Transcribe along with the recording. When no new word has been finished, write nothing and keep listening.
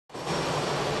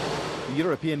The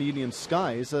European Union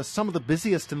skies are some of the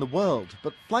busiest in the world,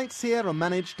 but flights here are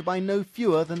managed by no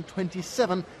fewer than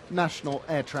 27 national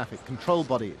air traffic control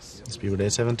bodies. Speedbird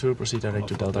A72, proceed direct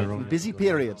to Delta In Road. busy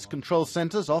periods, control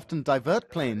centres often divert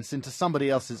planes into somebody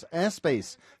else's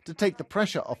airspace to take the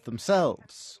pressure off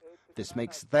themselves. This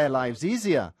makes their lives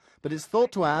easier, but it's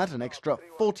thought to add an extra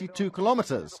 42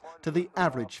 kilometres to the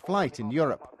average flight in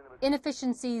Europe.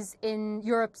 Inefficiencies in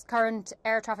Europe's current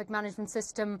air traffic management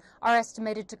system are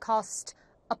estimated to cost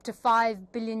up to €5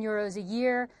 billion a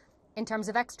year in terms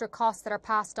of extra costs that are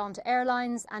passed on to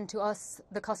airlines and to us,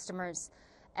 the customers.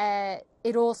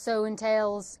 It also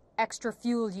entails extra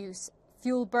fuel use,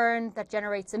 fuel burn that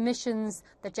generates emissions,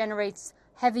 that generates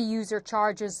heavy user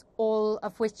charges, all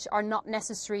of which are not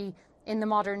necessary in the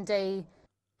modern day.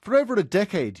 For over a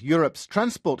decade, Europe's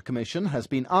Transport Commission has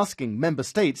been asking member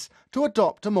states to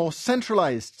adopt a more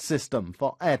centralised system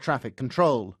for air traffic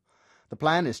control. The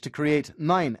plan is to create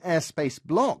 9 airspace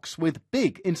blocks with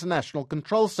big international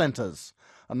control centres.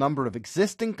 A number of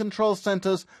existing control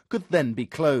centres could then be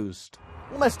closed.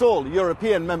 Almost all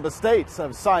European member states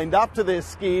have signed up to this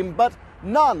scheme, but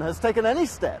none has taken any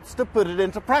steps to put it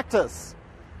into practice.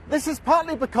 This is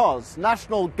partly because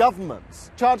national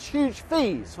governments charge huge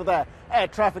fees for their air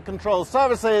traffic control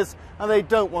services and they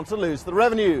don't want to lose the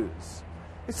revenues.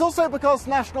 It's also because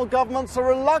national governments are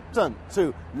reluctant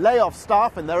to lay off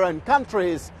staff in their own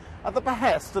countries at the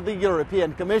behest of the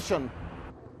European Commission.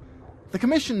 The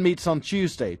Commission meets on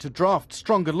Tuesday to draft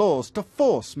stronger laws to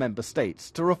force member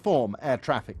states to reform air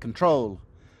traffic control.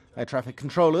 Air traffic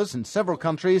controllers in several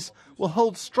countries will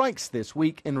hold strikes this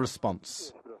week in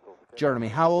response. Jeremy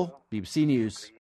Howell, BBC News.